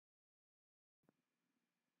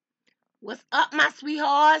What's up, my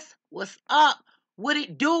sweethearts? What's up? What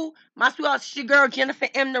it do? My sweethearts, it's your girl Jennifer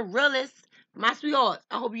M. The Realest. My sweethearts,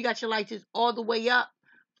 I hope you got your lights all the way up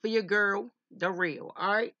for your girl, The Real.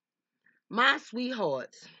 Alright? My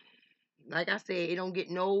sweethearts, like I said, it don't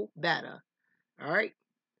get no better. Alright?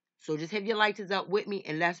 So just have your lights up with me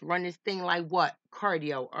and let's run this thing like what?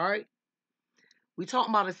 Cardio, alright? We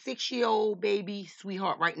talking about a 6-year-old baby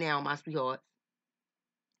sweetheart right now, my sweethearts.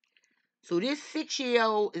 So this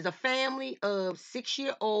 6-year-old is a family of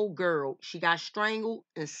 6-year-old girl. She got strangled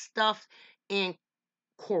and stuffed in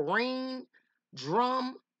chlorine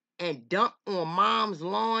drum and dumped on mom's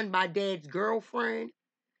lawn by dad's girlfriend.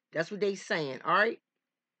 That's what they saying, all right?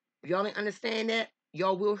 If y'all didn't understand that,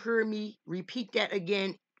 y'all will hear me repeat that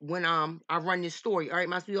again when I run this story, all right,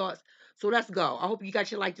 my sweethearts? So let's go. I hope you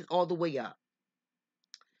got your lights all the way up.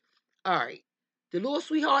 All right. The little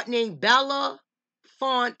sweetheart named Bella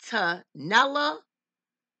Fontanella.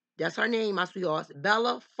 That's her name, my sweethearts.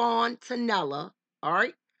 Bella Fontanella. All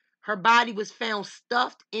right. Her body was found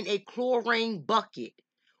stuffed in a chlorine bucket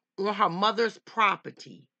on her mother's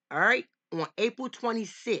property. All right. On April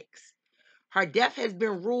 26th. Her death has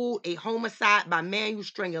been ruled a homicide by manual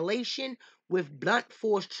strangulation with blunt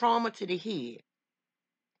force trauma to the head.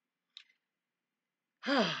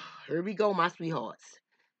 Here we go, my sweethearts.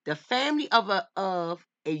 The family of a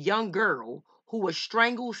young girl who was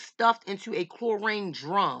strangled, stuffed into a chlorine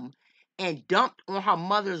drum, and dumped on her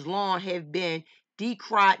mother's lawn have been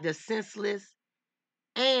decried the senseless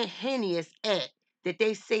and heinous act that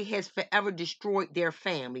they say has forever destroyed their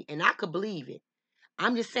family. And I could believe it.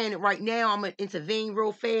 I'm just saying it right now. I'm going to intervene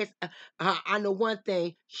real fast. I know one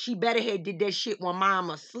thing. She better had did that shit when mom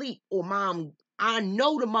was asleep or mom. I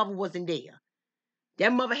know the mother wasn't there.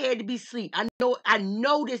 That mother had to be asleep. I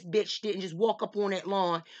know this bitch didn't just walk up on that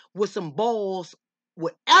lawn with some balls,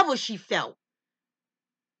 whatever she felt.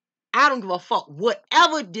 I don't give a fuck.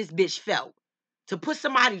 Whatever this bitch felt. To put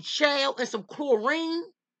somebody's child in some chlorine,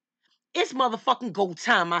 it's motherfucking go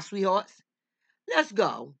time, my sweethearts. Let's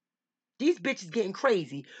go. These bitches getting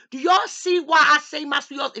crazy. Do y'all see why I say, my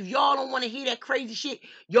sweethearts, if y'all don't want to hear that crazy shit,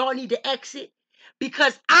 y'all need to exit?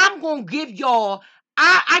 Because I'm going to give y'all,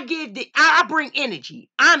 I bring energy.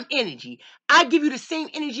 I'm energy. I give you the same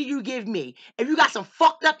energy you give me. If you got some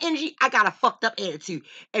fucked up energy, I got a fucked up attitude.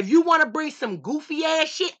 If you want to bring some goofy ass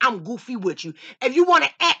shit, I'm goofy with you. If you want to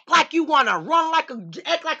act like you want to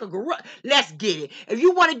act like a gorilla, let's get it. If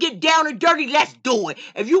you want to get down and dirty, let's do it.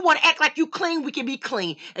 If you want to act like you clean, we can be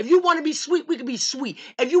clean. If you want to be sweet, we can be sweet.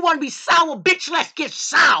 If you want to be sour, bitch, let's get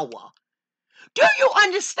sour. Do you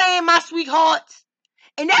understand, my sweethearts?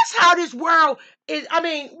 And that's how this world is. I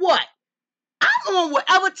mean, what? I'm on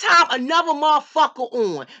whatever time another motherfucker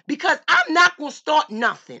on. Because I'm not going to start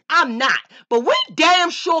nothing. I'm not. But we damn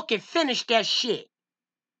sure can finish that shit.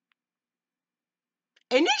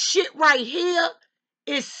 And this shit right here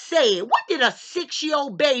is sad. What did a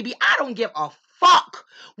 6-year-old baby? I don't give a fuck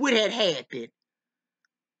what had happened.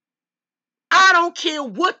 I don't care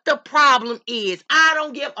what the problem is. I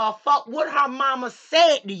don't give a fuck what her mama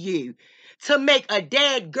said to you to make a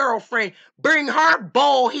dead girlfriend bring her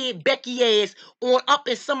bald head Becky ass on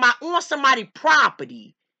somebody's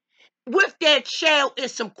property with that child in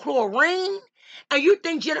some chlorine. And you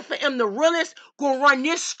think Jennifer M. The Realest gonna run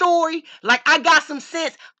this story like I got some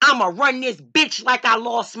sense? I'ma run this bitch like I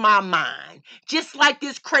lost my mind. Just like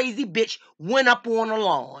this crazy bitch went up on the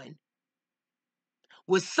lawn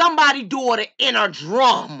with somebody's daughter in a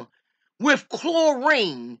drum with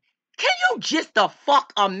chlorine. Can you just the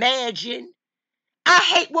fuck imagine? I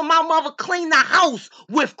hate when my mother cleaned the house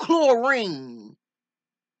with chlorine.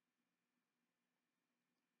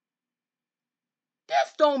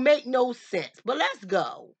 This don't make no sense, but let's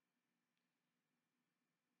go.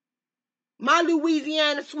 My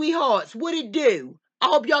Louisiana sweethearts, what it do? I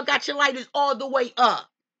hope y'all got your lighters all the way up.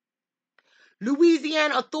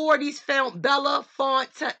 Louisiana authorities found Bella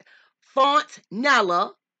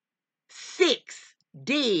Fontanella, 6,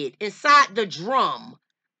 dead inside the drum.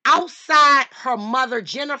 Outside her mother,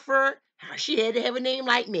 Jennifer, she had to have a name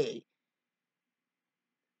like me.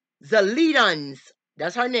 Zeledons,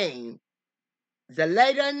 that's her name.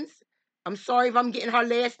 Zeledons. I'm sorry if I'm getting her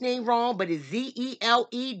last name wrong, but it's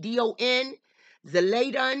Zeledon.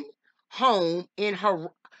 Zeledon home in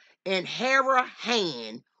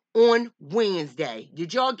Harahan on Wednesday.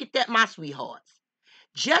 Did y'all get that, my sweethearts?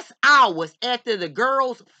 Just hours after the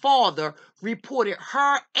girl's father reported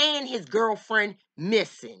her and his girlfriend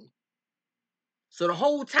missing. So the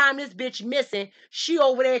whole time this bitch missing, she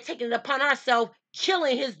over there taking it upon herself,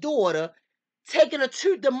 killing his daughter, taking her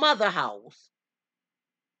to the mother house.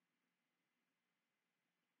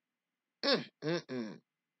 Mm-mm-mm.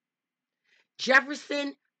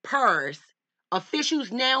 Jefferson Purse.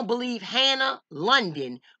 Officials now believe Hannah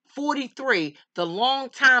London, 43, the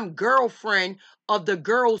longtime girlfriend of the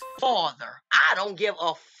girl's father. I don't give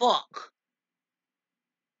a fuck.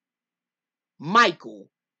 Michael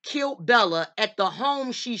killed Bella at the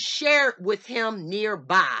home she shared with him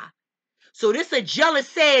nearby. So this a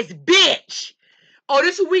jealous ass bitch. Oh,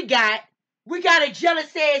 this is what we got. We got a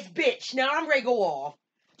jealous ass bitch. Now I'm ready to go off.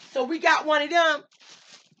 So we got one of them.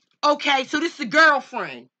 Okay, so this is a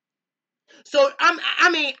girlfriend. So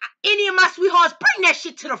I mean, any of my sweethearts, bring that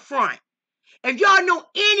shit to the front. If y'all know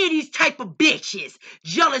any of these type of bitches,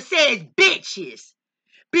 jealous ass bitches,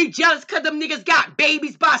 be jealous because them niggas got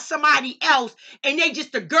babies by somebody else and they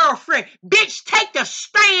just a girlfriend. Bitch, take the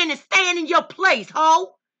stand and stand in your place,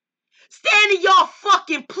 ho. Stand in your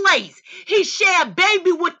fucking place. He shared a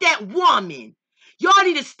baby with that woman. Y'all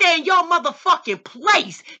need to stay in your motherfucking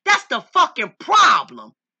place. That's the fucking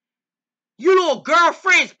problem. You little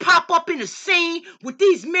girlfriends pop up in the scene with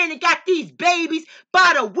these men that got these babies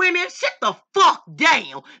by the women. Sit the fuck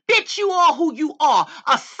down. Bitch, you are who you are.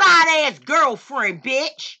 A side-ass girlfriend,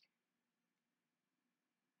 bitch.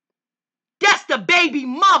 That's the baby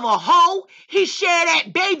mother, ho. He share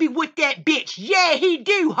that baby with that bitch. Yeah, he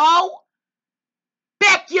do, ho.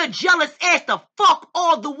 Back your jealous ass the fuck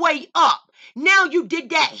all the way up. Now you did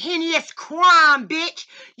that heinous crime, bitch.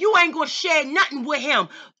 You ain't gonna share nothing with him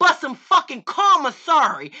but some fucking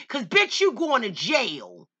commissary. Cause bitch, you going to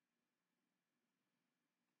jail.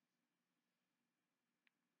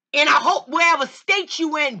 And I hope wherever state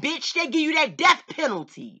you in, bitch, they give you that death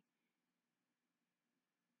penalty.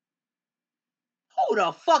 Who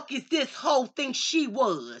the fuck is this whole thing she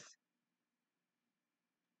was?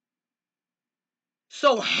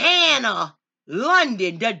 So Hannah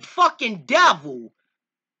London, the fucking devil,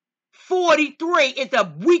 43, is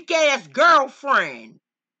a weak ass girlfriend.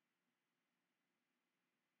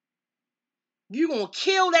 You gonna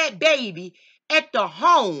kill that baby at the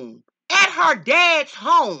home, at her dad's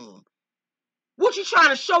home. What you trying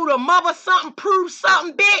to show the mother something, prove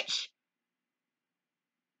something, bitch?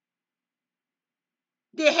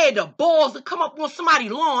 They had the balls to come up on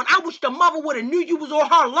somebody's lawn. I wish the mother would have knew you was on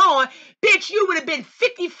her lawn. Bitch, you would have been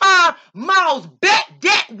 55 miles back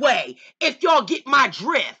that way if y'all get my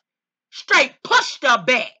drift. Straight pushed her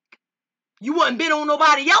back. You wouldn't been on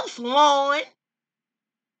nobody else's lawn.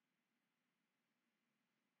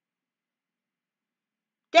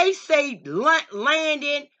 They say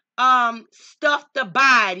Landon stuffed the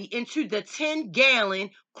body into the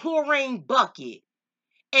 10-gallon chlorine bucket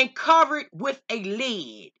and covered with a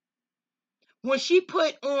lid. When she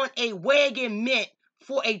put on a wagon meant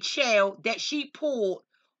for a child that she pulled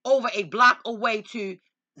over a block away to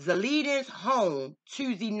Zaliden's home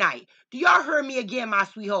Tuesday night. Do y'all hear me again, my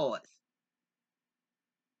sweethearts?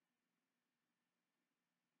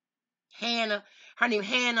 Hannah, her name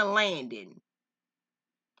Hannah Landon.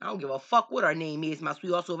 I don't give a fuck what her name is, my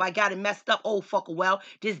sweetheart. So if I got it messed up, oh fuck well,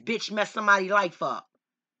 this bitch messed somebody's life up.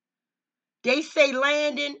 They say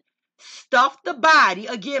Landon stuffed the body,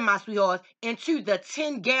 again, my sweetheart, into the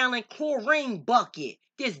 10-gallon chlorine bucket,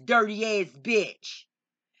 this dirty ass bitch,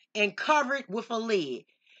 and covered with a lid,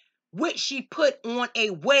 which she put on a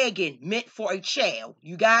wagon meant for a child.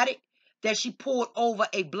 You got it? That she pulled over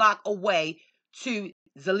a block away to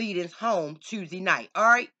Zaliden's home Tuesday night. All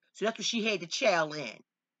right? So that's what she had the child in.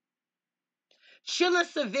 Chilling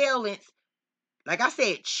surveillance, like I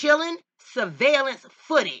said, chilling surveillance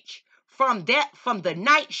footage from the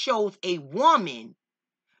night shows a woman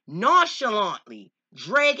nonchalantly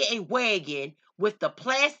dragging a wagon with the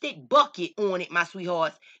plastic bucket on it, my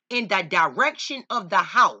sweethearts, in the direction of the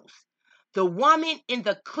house. The woman in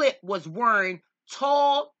the clip was wearing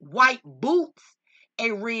tall white boots,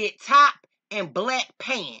 a red top, and black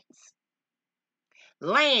pants.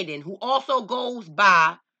 Landon, who also goes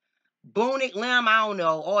by Bonic Lim, I don't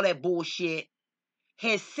know, all that bullshit,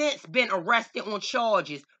 has since been arrested on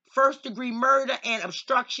charges, first-degree murder and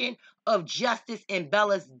obstruction of justice in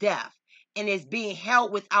Bella's death, and is being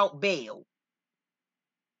held without bail,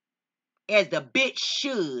 as the bitch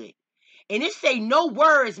should. And it say no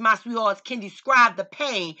words, my sweethearts, can describe the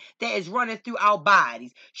pain that is running through our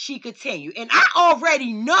bodies. She continued. And I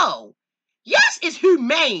already know. Yes, it's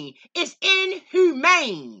humane. It's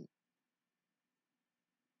inhumane.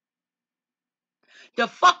 The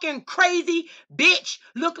fucking crazy bitch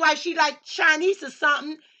look like she like Chinese or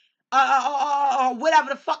something.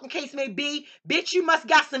 Whatever the fucking case may be. Bitch, you must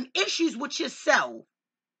got some issues with yourself.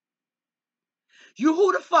 You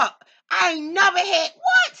who the fuck? I ain't never had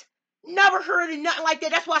what? Never heard of nothing like that.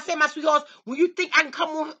 That's why I say, my sweethearts, when you think I can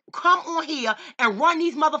come on here and run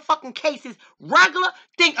these motherfucking cases regular,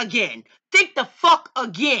 think again. Think the fuck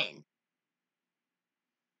again.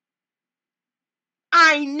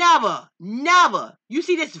 I ain't never. You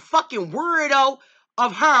see this fucking weirdo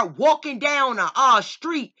of her walking down a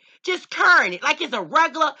street, just carrying it like it's a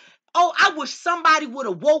regular. Oh, I wish somebody would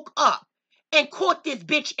have woke up and caught this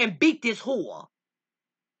bitch and beat this whore.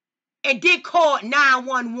 And did call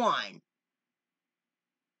 911.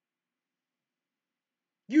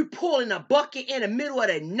 You pulling a bucket in the middle of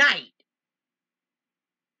the night.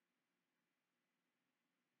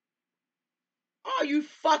 Are you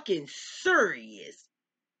fucking serious?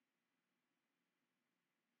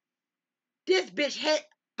 This bitch had,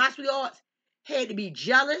 my sweethearts, had to be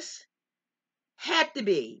jealous. Had to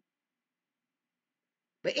be.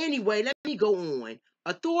 But anyway, let me go on.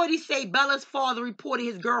 Authorities say Bella's father reported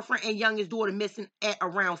his girlfriend and youngest daughter missing at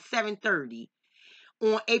around 7:30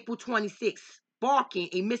 on April 26th, sparking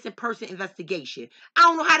a missing person investigation. I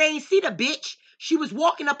don't know how they ain't see the bitch. She was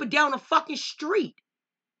walking up and down the fucking street.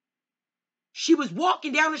 She was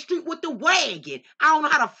walking down the street with the wagon. I don't know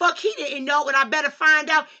how the fuck he didn't know, and I better find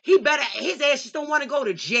out. His ass just don't want to go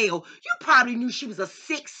to jail. You probably knew she was a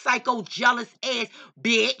sick, psycho, jealous ass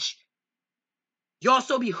bitch. You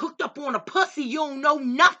also be hooked up on a pussy, you don't know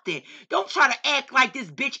nothing. Don't try to act like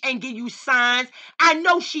this bitch ain't give you signs. I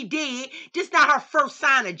know she did. This not her first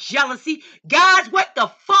sign of jealousy. Guys, wake the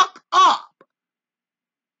fuck up.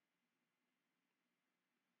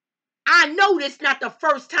 I know this not the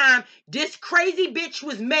first time this crazy bitch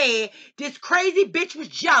was mad, this crazy bitch was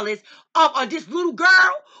jealous of this little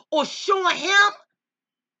girl or showing him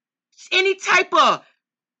any type of,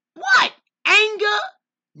 what, anger,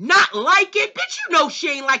 not liking. Bitch, you know she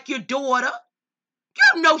ain't like your daughter.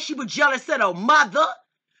 You know she was jealous of her mother.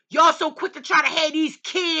 Y'all so quick to try to have these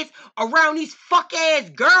kids around these fuck-ass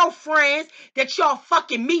girlfriends that y'all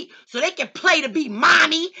fucking meet so they can play to be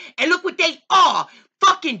mommy. And look what they are.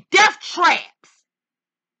 Fucking death traps.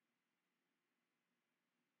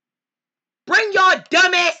 Bring your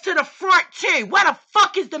dumb ass to the front too. Where the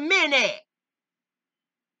fuck is the men at?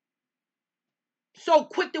 So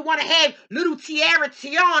quick to want to have little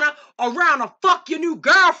Tiana around to fuck your new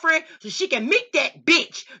girlfriend so she can meet that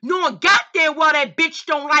bitch, knowing goddamn well that bitch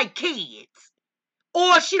don't like kids.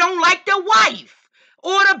 Or she don't like the wife.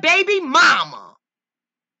 Or the baby mama.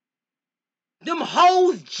 Them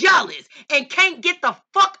hoes jealous and can't get the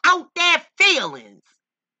fuck out their feelings.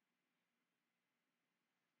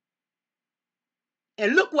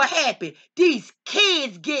 And look what happened. These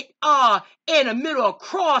kids get in the middle of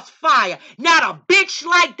crossfire. Not a bitch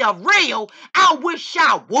like the real. I wish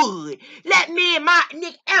I would. Let me and my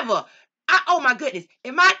nigga ever. Oh my goodness.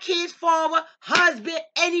 If my kid's father, husband,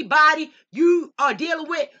 anybody you are dealing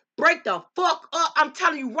with, break the fuck up. I'm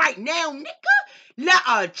telling you right now, nigga. Let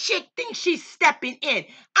a chick think she's stepping in.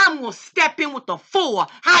 I'm gonna step in with the 4.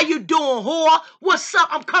 How you doing, whore? What's up?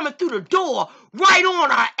 I'm coming through the door. Right on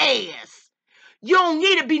her ass. You don't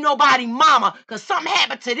need to be nobody mama, because something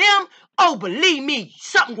happened to them. Oh, believe me,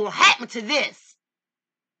 something gonna happen to this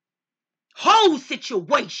whole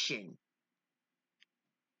situation.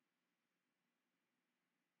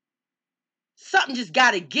 Something just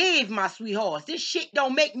gotta give, my sweethearts. This shit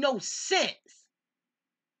don't make no sense.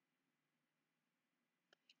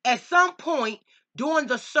 At some point during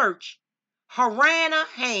the search,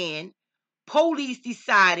 Haranahan police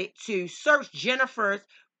decided to search Jennifer's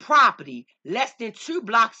property less than 2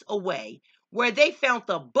 blocks away, where they found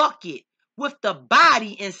the bucket with the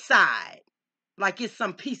body inside, like it's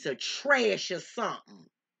some piece of trash or something.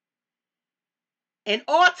 An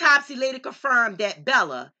autopsy later confirmed that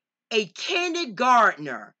Bella, a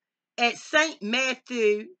kindergartner at St.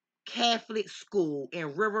 Matthew Catholic School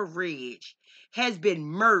in River Ridge, has been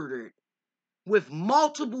murdered with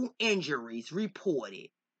multiple injuries reported.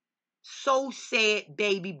 So sad,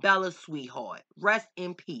 baby Bella sweetheart. Rest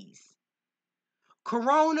in peace.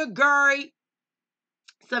 Coroner Gary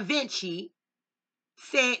Savinci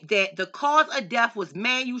said that the cause of death was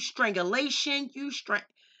manual strangulation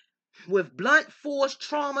with blunt force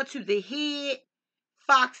trauma to the head.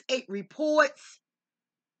 Fox 8 reports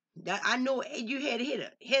that I know you had to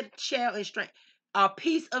hit a child and strength. A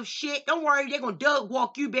piece of shit. Don't worry, they're gonna dug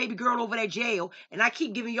walk you, baby girl, over that jail. And I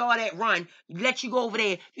keep giving y'all that run. Let you go over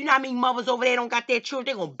there. You know how many mothers over there don't got their children?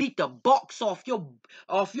 They're gonna beat the box off your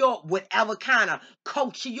whatever kind of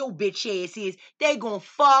culture your bitch ass is. They gonna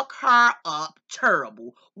fuck her up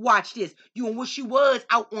terrible. Watch this. You gonna wish you was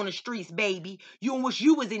out on the streets, baby. You gonna wish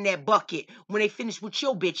you was in that bucket when they finished with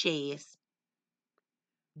your bitch ass.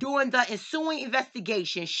 During the ensuing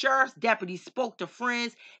investigation, sheriff's deputies spoke to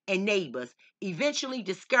friends and neighbors, eventually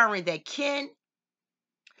discovering that Ken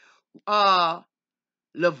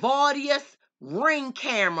Lavardius' ring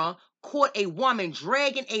camera caught a woman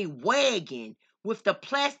dragging a wagon with the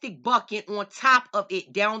plastic bucket on top of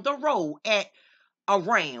it down the road at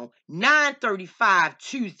around 9:35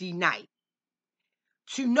 Tuesday night.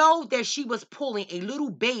 To know that she was pulling a little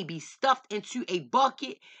baby stuffed into a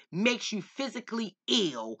bucket makes you physically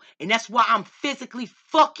ill. And that's why I'm physically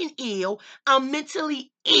fucking ill. I'm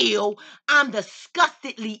mentally ill. I'm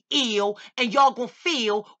disgustedly ill. And y'all gonna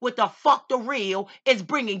feel what the fuck the real is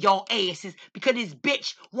bringing y'all asses. Because this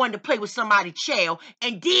bitch wanted to play with somebody's child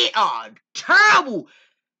and did a terrible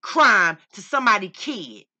crime to somebody's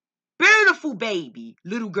kid. Beautiful baby,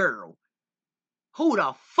 little girl. Who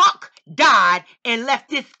the fuck died and left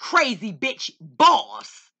this crazy bitch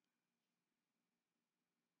boss?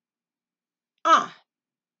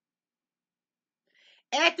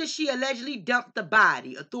 After she allegedly dumped the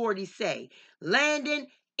body, authorities say, Landon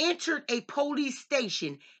entered a police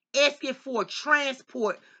station asking for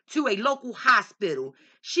transport to a local hospital.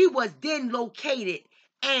 She was then located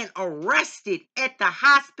and arrested at the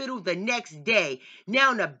hospital the next day.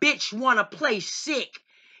 Now the bitch wanna play sick.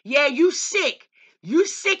 Yeah, you sick. You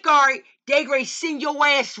sick, all right. They gonna send your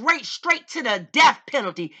ass straight to the death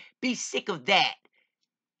penalty. Be sick of that.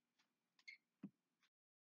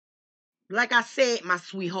 Like I said, my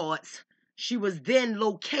sweethearts, she was then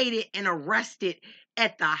located and arrested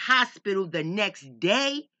at the hospital the next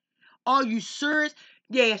day. Are you serious?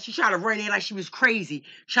 Yeah, she tried to run in like she was crazy.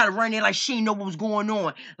 Tried to run in like she didn't know what was going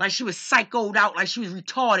on. Like she was psychoed out, like she was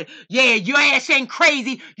retarded. Yeah, your ass ain't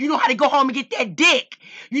crazy. You know how to go home and get that dick.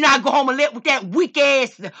 You know how to go home and live with that weak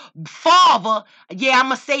ass father. Yeah,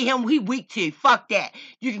 I'ma say him, he weak too. Fuck that.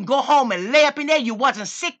 You can go home and lay up in there. You wasn't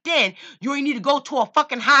sick then. You ain't need to go to a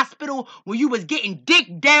fucking hospital where you was getting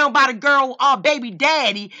dick down by the girl, baby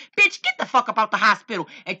daddy. Bitch, get the fuck up out the hospital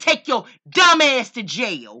and take your dumb ass to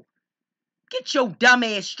jail. Get your dumb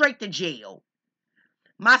ass straight to jail.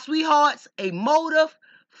 My sweethearts, a motive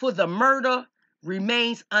for the murder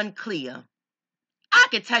remains unclear. I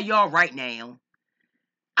can tell y'all right now.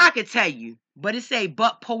 I can tell you. But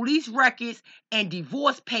police records and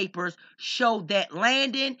divorce papers show that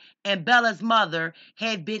Landon and Bella's mother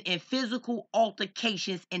had been in physical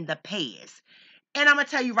altercations in the past. And I'm going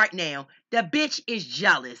to tell you right now, the bitch is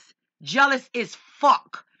jealous. Jealous as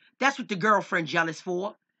fuck. That's what the girlfriend jealous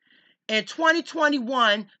for. In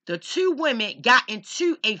 2021, the two women got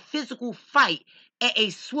into a physical fight at a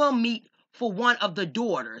swim meet for one of the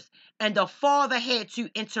daughters, and the father had to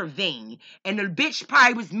intervene. And the bitch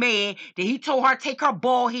probably was mad that he told her, take her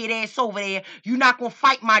bald head ass over there. You're not going to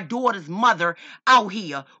fight my daughter's mother out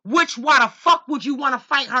here. Why the fuck would you want to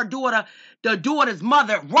fight the daughter's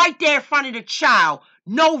mother, right there in front of the child?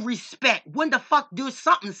 No respect. When the fuck do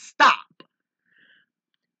something stop?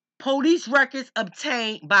 Police records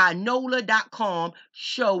obtained by NOLA.com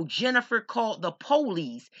show Jennifer called the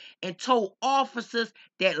police and told officers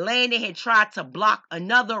that Landon had tried to block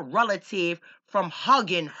another relative from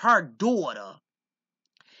hugging her daughter.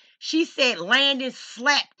 She said Landon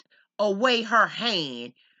slapped away her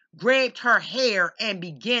hand, grabbed her hair, and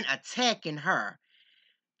began attacking her.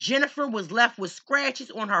 Jennifer was left with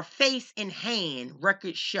scratches on her face and hand,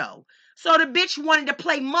 records show. So the bitch wanted to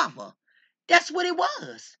play mother. That's what it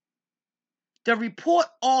was. The report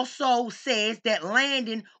also says that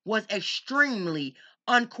Landon was extremely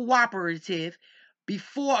uncooperative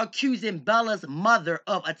before accusing Bella's mother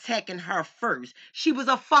of attacking her first. She was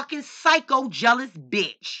a fucking psycho, jealous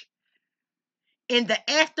bitch. In the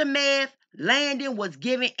aftermath, Landon was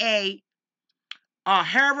given a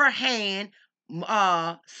hand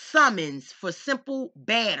summons for simple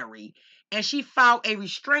battery, and she filed a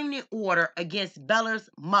restraining order against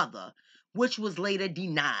Bella's mother, which was later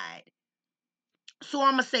denied. So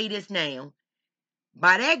I'm going to say this now.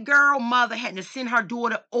 By that girl mother had to send her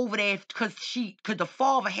daughter over there because the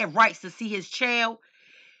father had rights to see his child,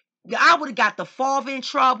 I would have got the father in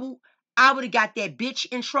trouble. I would have got that bitch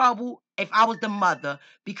in trouble if I was the mother.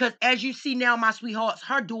 Because as you see now, my sweethearts,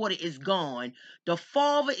 her daughter is gone. The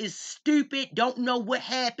father is stupid, don't know what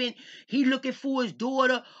happened. He looking for his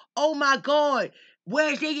daughter. Oh my God.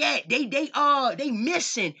 Where's they at? They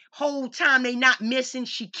missing. Whole time they not missing.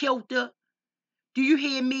 She killed her. Do you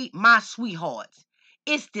hear me? My sweethearts.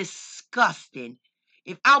 It's disgusting.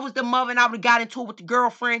 If I was the mother and I would have got into it with the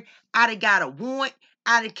girlfriend, I'd have got a warrant.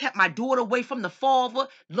 I'd have kept my daughter away from the father,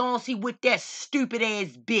 long as he with that stupid ass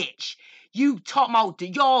bitch. You talking about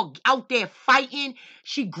y'all out there fighting,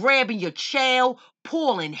 she grabbing your child,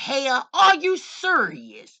 pulling hair. Are you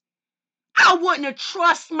serious? I wouldn't have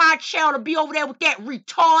trust my child to be over there with that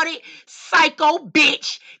retarded psycho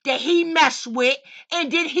bitch that he messed with,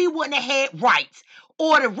 and then he wouldn't have had rights.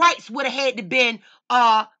 Or the rights would have had to been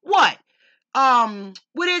what?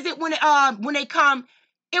 What is it when they come?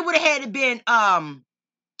 It would have had to been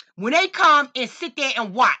when they come and sit there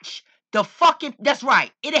and watch the fucking, that's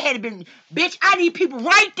right. It had to been, bitch, I need people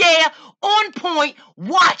right there on point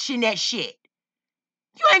watching that shit.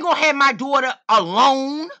 You ain't gonna have my daughter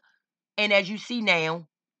alone. And as you see now,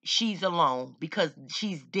 she's alone because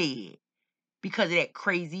she's dead. Because of that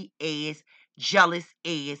crazy ass, jealous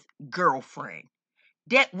ass girlfriend.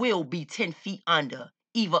 That will be 10 feet under.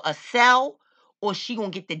 Either a cell or she gonna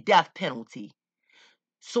get the death penalty.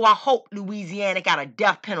 So I hope Louisiana got a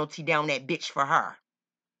death penalty down that bitch for her.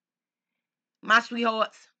 My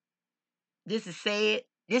sweethearts, this is sad.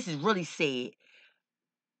 This is really sad.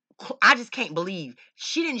 I just can't believe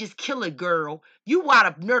she didn't just kill a girl. You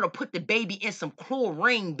ought to nerve to put the baby in some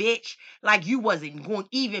chlorine, bitch. Like you wasn't going to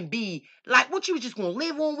even be, like what you was just going to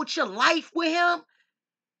live on with your life with him?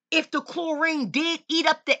 If the chlorine did eat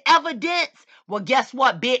up the evidence, well, guess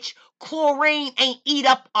what, bitch? Chlorine ain't eat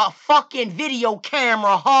up a fucking video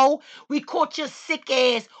camera, ho. We caught your sick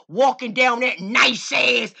ass walking down that nice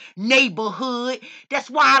ass neighborhood. That's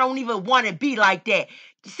why I don't even want to be like that.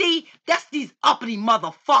 See, that's these uppity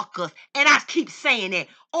motherfuckers. And I keep saying that.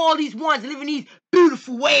 All these ones living these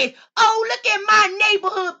beautiful ways. Oh, look at my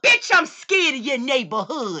neighborhood. Bitch, I'm scared of your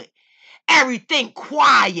neighborhood. Everything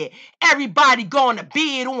quiet. Everybody going to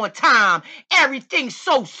bed on time. Everything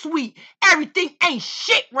so sweet. Everything ain't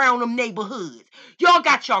shit around them neighborhoods. Y'all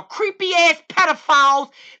got your creepy ass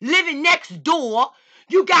pedophiles living next door.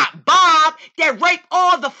 You got Bob that raped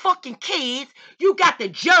all the fucking kids. You got the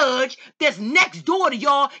judge that's next door to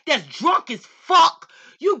y'all that's drunk as fuck.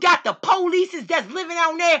 You got the polices that's living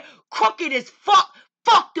out there crooked as fuck.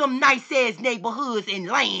 Fuck them nice ass neighborhoods and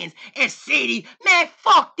lands and cities. Man,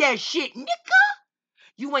 fuck that shit, nigga.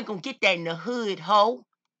 You ain't gonna get that in the hood, ho.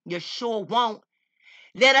 You sure won't.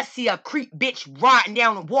 Let us see a creep bitch riding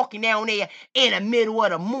down and walking down there in the middle of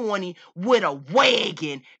the morning with a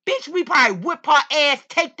wagon. Bitch, we probably whip her ass,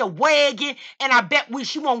 take the wagon, and I bet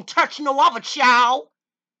she won't touch no other child.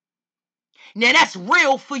 Now that's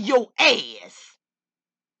real for your ass.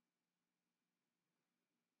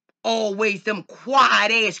 Always them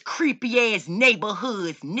quiet ass, creepy ass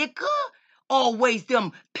neighborhoods, nigga. Always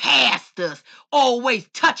them pastors. Always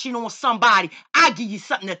touching on somebody. I give you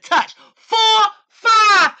something to touch. 4,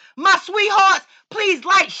 5, my sweethearts. Please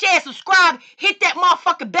like, share, subscribe. Hit that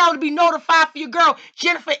motherfucking bell to be notified for your girl,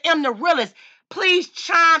 Jennifer M. The Realest. Please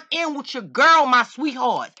chime in with your girl, my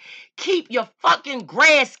sweethearts. Keep your fucking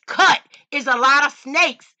grass cut. It's a lot of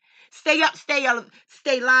snakes. Stay up,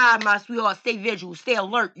 stay live, my sweetheart. Stay visual, stay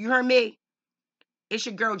alert. You heard me? It's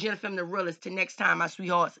your girl, Jennifer M. The Realest. Till next time, my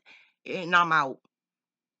sweethearts. And I'm out.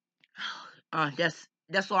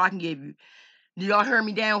 That's all I can give you. Do y'all hear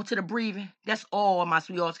me down to the breathing? That's all, my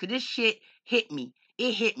sweethearts. Because this shit hit me.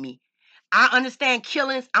 It hit me. I understand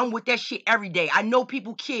killings. I'm with that shit every day. I know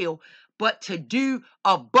people kill. But to do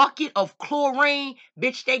a bucket of chlorine,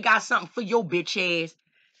 bitch, they got something for your bitch ass.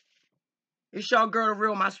 It's y'all girl, The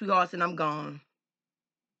Real, my sweethearts, and I'm gone.